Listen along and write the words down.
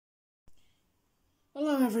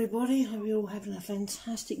Hello everybody, hope you're all having a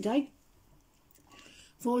fantastic day.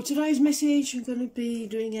 For today's message I'm going to be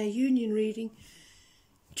doing a union reading,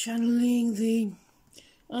 channeling the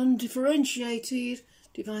undifferentiated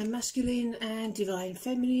divine masculine and divine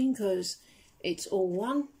feminine, because it's all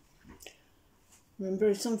one. Remember,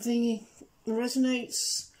 if something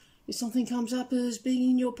resonates, if something comes up as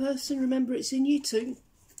being in your person, remember it's in you too,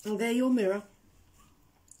 and they're your mirror.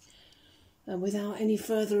 And without any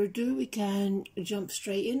further ado, we can jump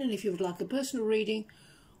straight in. And if you would like a personal reading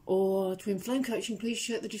or twin flame coaching, please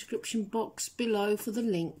check the description box below for the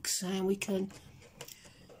links, and we can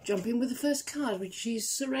jump in with the first card, which is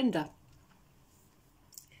surrender.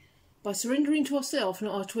 By surrendering to ourselves,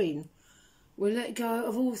 not our twin, we let go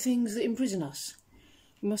of all things that imprison us.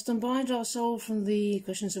 We must unbind our soul from the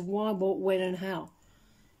questions of why, what, when and how.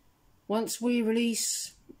 Once we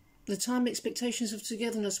release the time expectations of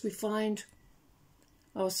togetherness, we find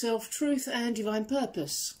our self-truth and divine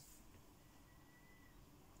purpose.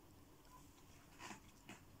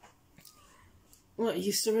 Well,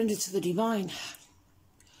 you surrender to the divine,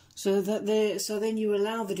 so then you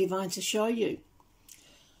allow the divine to show you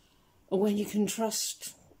when you can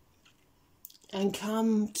trust and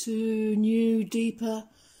come to new, deeper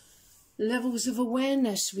levels of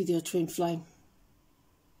awareness with your twin flame.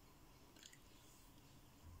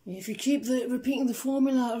 If you keep repeating the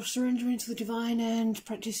formula of surrendering to the divine and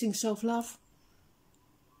practicing self-love,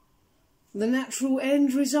 the natural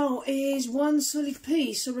end result is one solid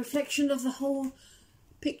piece, a reflection of the whole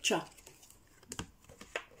picture.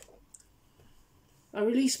 I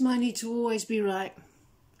release my need to always be right.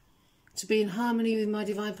 To be in harmony with my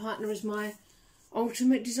divine partner is my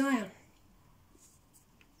ultimate desire.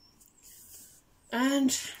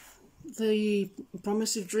 And the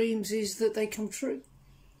promise of dreams is that they come true.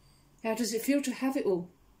 How does it feel to have it all?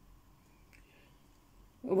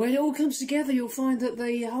 When it all comes together, you'll find that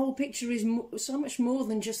the whole picture is so much more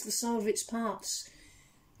than just the sum of its parts.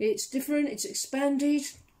 It's different, it's expanded.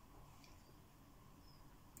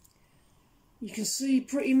 You can see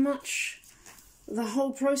pretty much the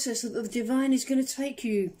whole process that the divine is going to take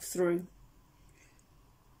you through.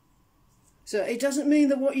 So it doesn't mean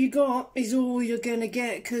that what you got is all you're going to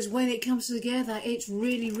get, because when it comes together, it's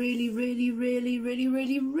really, really, really, really, really,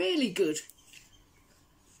 really, really good.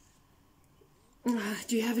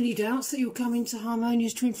 Do you have any doubts that you'll come into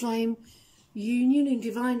harmonious twin flame union in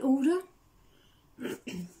divine order?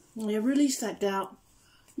 Release that doubt.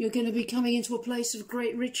 You're going to be coming into a place of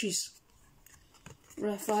great riches.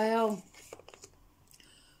 Raphael,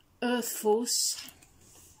 Earth Force.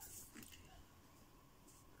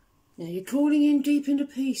 Now you're calling in deep into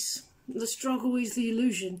peace. The struggle is the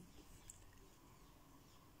illusion.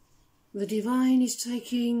 The divine is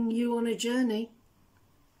taking you on a journey.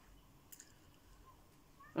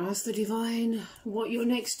 Ask the divine what your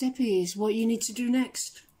next step is, what you need to do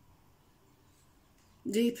next.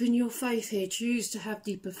 Deepen your faith here. Choose to have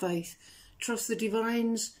deeper faith. Trust the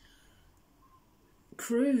divine's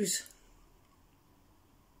cruise.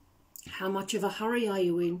 How much of a hurry are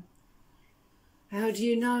you in? How do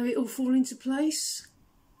you know it will fall into place?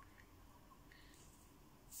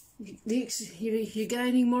 You're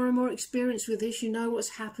gaining more and more experience with this. You know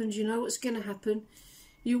what's happened. You know what's going to happen.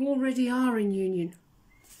 You already are in union.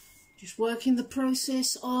 Just working the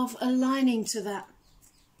process of aligning to that.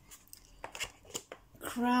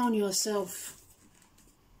 Crown yourself.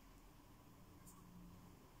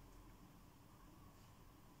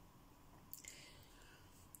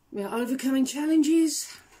 We are overcoming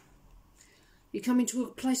challenges. You come into a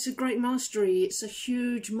place of great mastery. It's a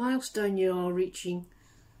huge milestone you are reaching.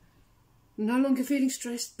 No longer feeling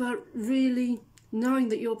stressed, but really knowing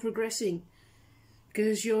that you're progressing.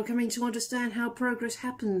 Because you're coming to understand how progress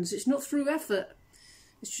happens. It's not through effort.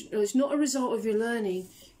 It's not a result of your learning.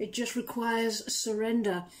 It just requires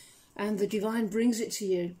surrender. And the divine brings it to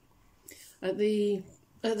you at the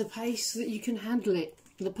pace that you can handle it.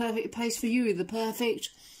 The perfect pace for you. The perfect,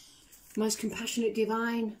 most compassionate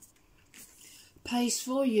divine pace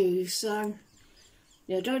for you. So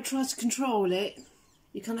don't try to control it.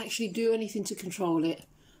 You can't actually do anything to control it.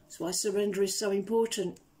 That's why surrender is so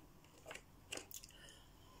important.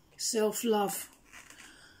 Self-love.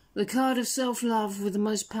 The card of self-love with the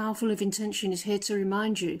most powerful of intention is here to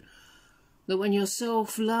remind you that when your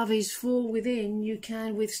self-love is full within, you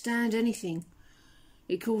can withstand anything.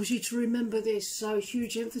 It calls you to remember this. So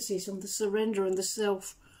huge emphasis on the surrender and the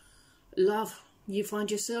self-love. You find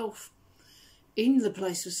yourself in the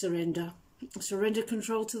place of surrender. Surrender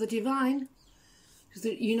control to the divine.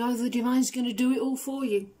 You know the divine's going to do it all for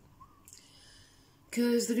you.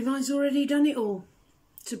 Because the divine's already done it all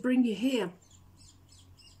to bring you here.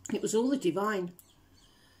 It was all the divine.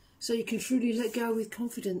 so you can truly let go with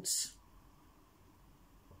confidence.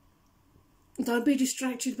 Don't be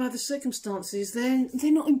distracted by the circumstances. They're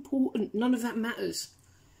not important. None of that matters.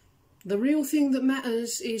 The real thing that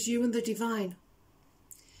matters is you and the divine.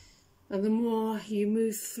 And the more you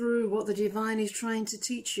move through what the divine is trying to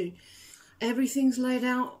teach you, everything's laid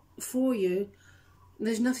out for you.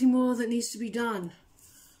 There's nothing more that needs to be done.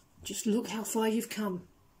 Just look how far you've come.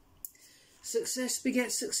 Success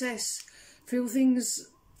begets success. Feel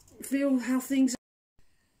how things...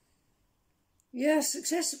 Yeah,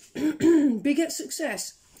 success begets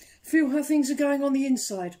success. Feel how things are going on the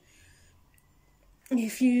inside.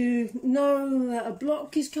 If you know that a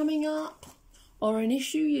block is coming up or an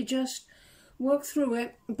issue, you just work through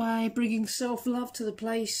it by bringing self-love to the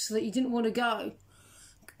place that you didn't want to go.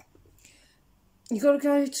 You've got to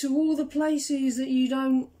go to all the places that you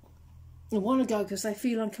don't want to go because they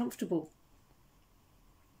feel uncomfortable.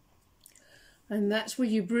 And that's where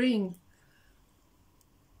you bring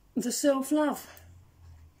the self-love.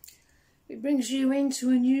 It brings you into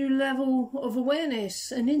a new level of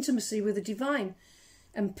awareness and intimacy with the divine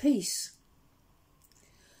and peace.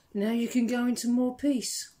 Now you can go into more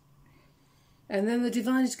peace. And then the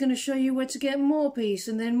divine is going to show you where to get more peace,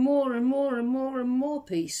 and then more and more and more and more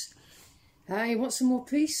peace. You want some more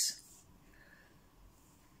peace?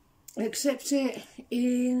 Accept it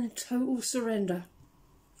in total surrender.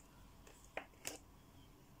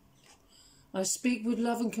 I speak with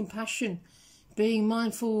love and compassion, being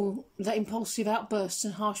mindful that impulsive outbursts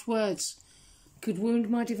and harsh words could wound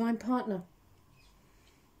my divine partner.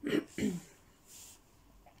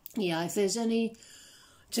 Yeah, if there's any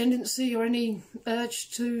tendency or any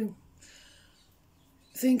urge to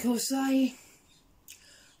think or say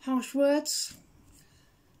harsh words,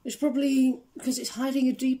 it's probably because it's hiding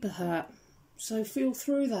a deeper hurt. So feel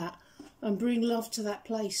through that and bring love to that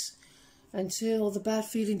place until the bad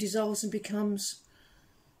feeling dissolves and becomes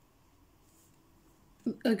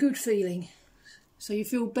a good feeling. So you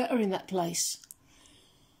feel better in that place.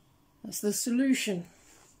 That's the solution.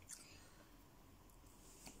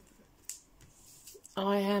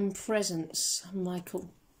 I am presence, Michael.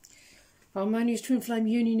 Harmonious twin flame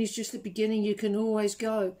union is just the beginning. You can always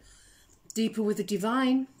go deeper with the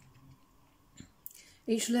divine.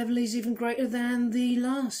 Each level is even greater than the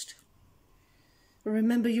last. But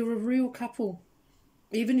remember, you're a real couple,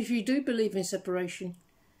 even if you do believe in separation.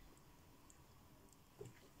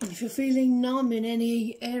 If you're feeling numb in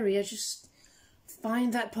any area, just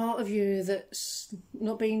find that part of you that's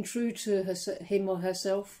not being true to him or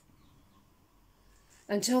herself.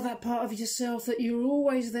 And tell that part of yourself that you're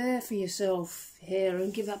always there for yourself here,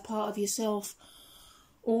 and give that part of yourself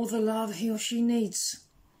all the love he or she needs.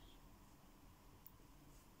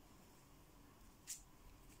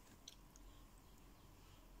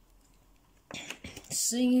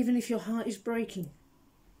 Sing even if your heart is breaking.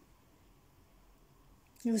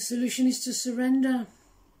 And the solution is to surrender,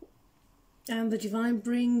 and the divine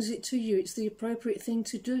brings it to you. It's the appropriate thing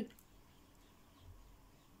to do.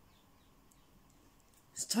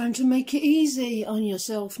 It's time to make it easy on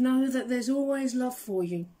yourself. Know that there's always love for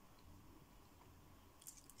you.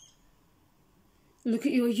 Look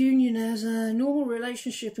at your union as a normal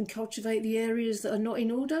relationship and cultivate the areas that are not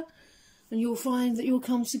in order, and you'll find that you'll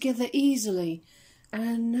come together easily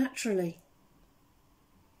and naturally.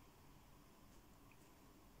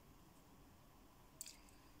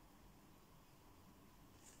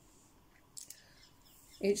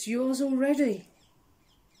 It's yours already.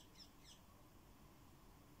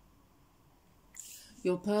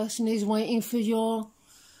 Your person is waiting for your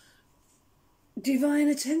divine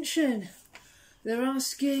attention. They're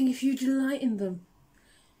asking if you delight in them.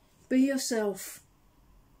 Be yourself.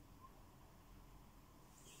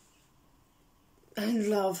 And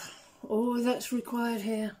love. All that's required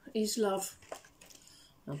here is love.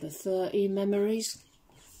 Number 30, memories.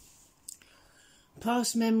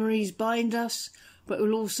 Past memories bind us, but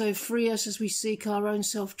will also free us as we seek our own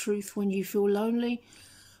self-truth. When you feel lonely,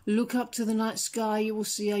 look up to the night sky. You will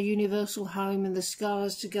see our universal home and the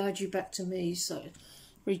stars to guide you back to me. So,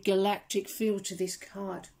 very galactic feel to this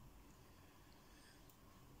card.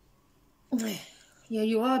 Yeah,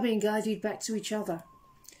 you are being guided back to each other.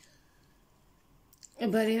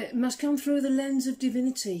 But it must come through the lens of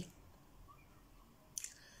divinity.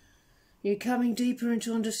 You're coming deeper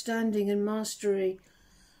into understanding and mastery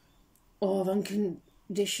of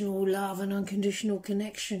unconditional love and unconditional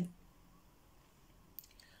connection.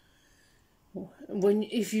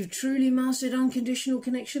 If you've truly mastered unconditional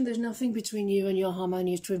connection, there's nothing between you and your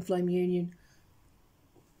harmonious twin flame union.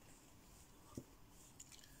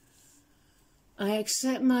 I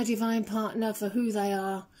accept my divine partner for who they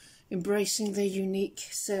are, embracing their unique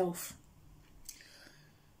self.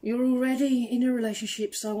 You're already in a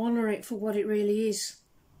relationship, so honour it for what it really is.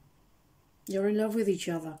 You're in love with each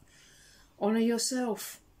other. Honour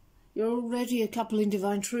yourself. You're already a couple in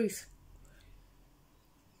divine truth.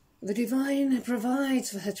 The divine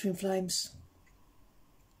provides for her twin flames.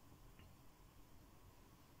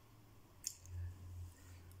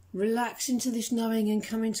 Relax into this knowing and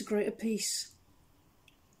come into greater peace.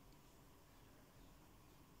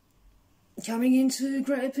 Coming into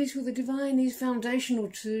greater peace with the divine is foundational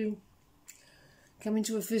to come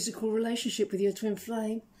into a physical relationship with your twin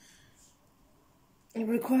flame. It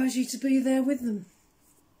requires you to be there with them.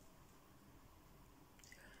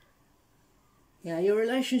 Yeah, your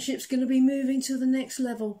relationship's going to be moving to the next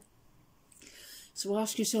level. So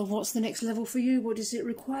ask yourself, what's the next level for you? What does it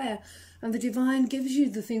require? And the divine gives you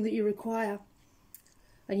the thing that you require.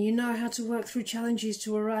 And you know how to work through challenges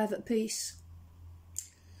to arrive at peace.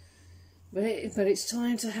 But it's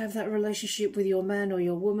time to have that relationship with your man or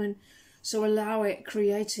your woman. So allow it,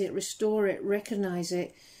 create it, restore it, recognize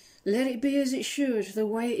it. Let it be as it should, the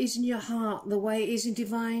way it is in your heart, the way it is in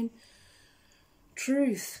divine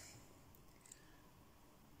truth.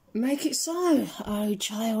 Make it so, oh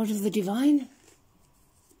child of the divine.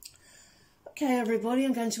 Okay, everybody,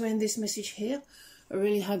 I'm going to end this message here. I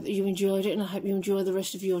really hope that you enjoyed it, and I hope you enjoy the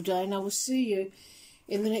rest of your day, and I will see you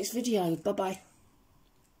in the next video. Bye-bye.